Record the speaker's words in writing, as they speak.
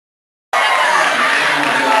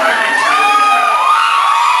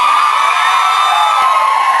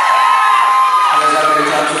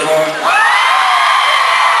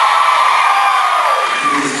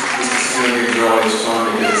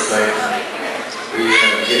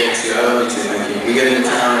get into. I love you too, Mickey. We get into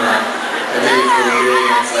town and I take you for the gig,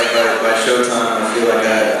 and it's like by showtime, I feel like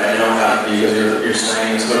I know how to be because you're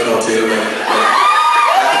staying in this hotel too. I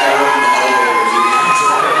think I went in the elevator with you.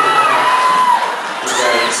 This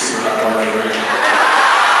guy is super hot on over here.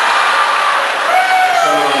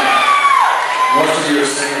 So, most of you are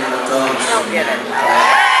singing in the hotel. I don't get it.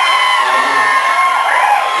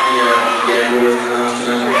 Gamblers in the house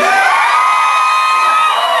tonight.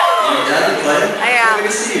 You got to play? I am. Good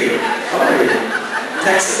to see you. How are you?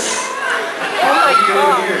 Texas. Oh my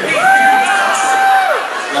God.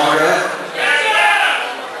 Long ride? Yeah,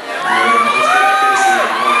 it's good to see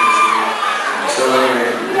you. So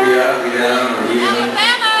anyway, we up, we down, we're even.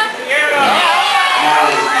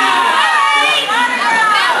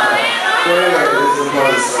 So anyway, this is the part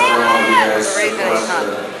of the stuff I want you guys to request.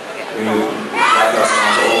 We do Lifehouse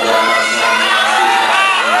songs, old Lifehouse songs.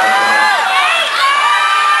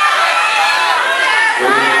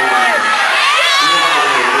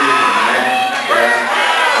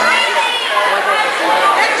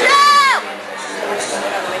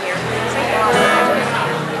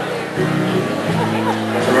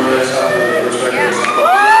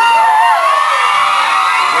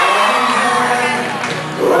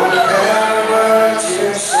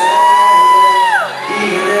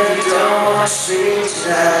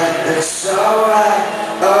 It's alright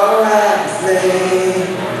with me,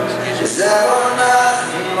 'cause I want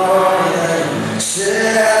nothing more than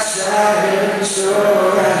sit outside and so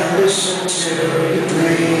I listen to you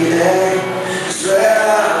breathing. It's where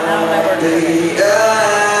I wanna be,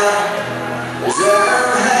 'cause I'm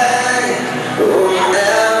hanging on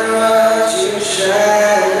every word you say,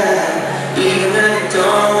 even if you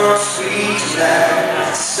don't want to speak tonight.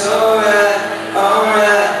 It's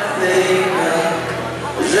alright with me.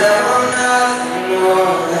 I want nothing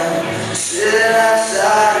more than sit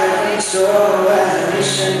outside and so I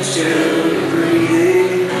listen to you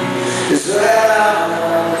breathing. Is where I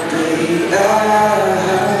wanna be.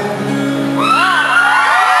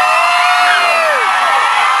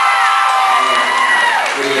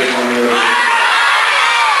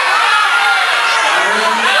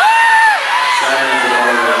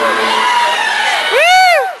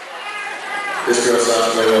 This girl song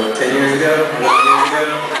played about 10 years ago, 11 years ago.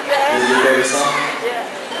 This is your favorite song? Yeah.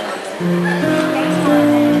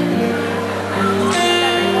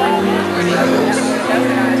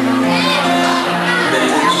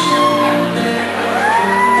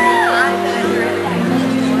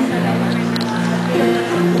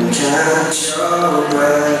 Catch your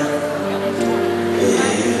breath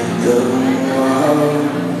in the wall.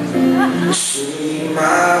 Scream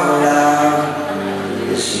out loud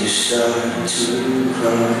as you start to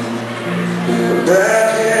cry. Back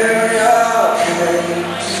in your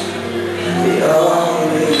case, the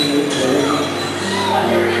only place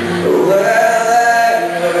where they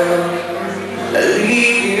will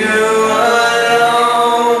leave you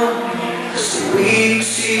alone. 'Cause the weak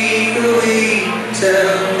see the weak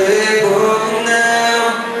till they broke now.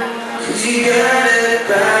 'Cause you got it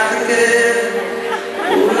back again,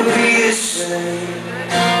 would be the same.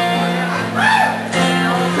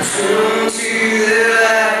 From to the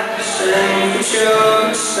light, same for your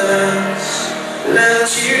sense.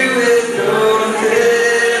 Left you with no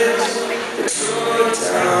defense. It tore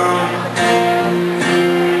down.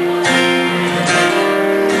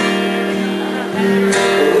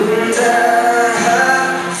 And I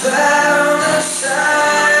found a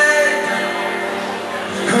sign.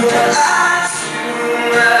 What I do,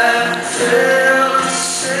 I felt the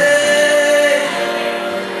same.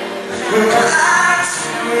 What I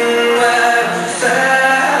do, I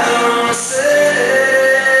found the same.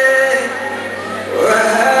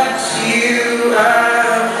 Without you, I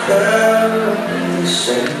felt the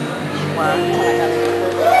same.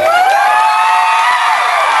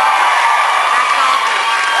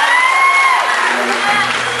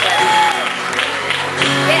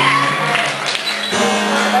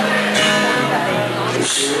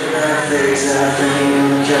 Should I fix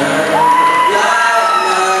everything kind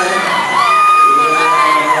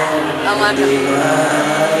of like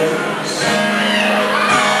mine?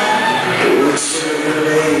 Would you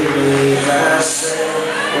believe me if I said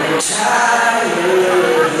I'm tired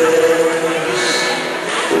of this?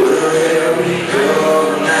 Well, here we go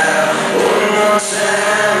now, one more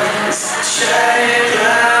time. It's trying to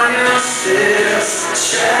climb your stairs,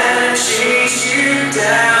 trying to chase you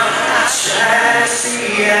down. I try to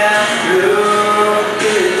see how through,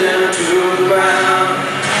 get down to the ground.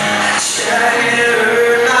 I try to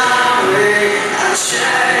earn my way, I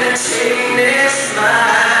try to take this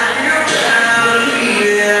mind. You're bound to be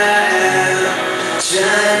there, I am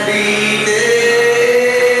trying to be there.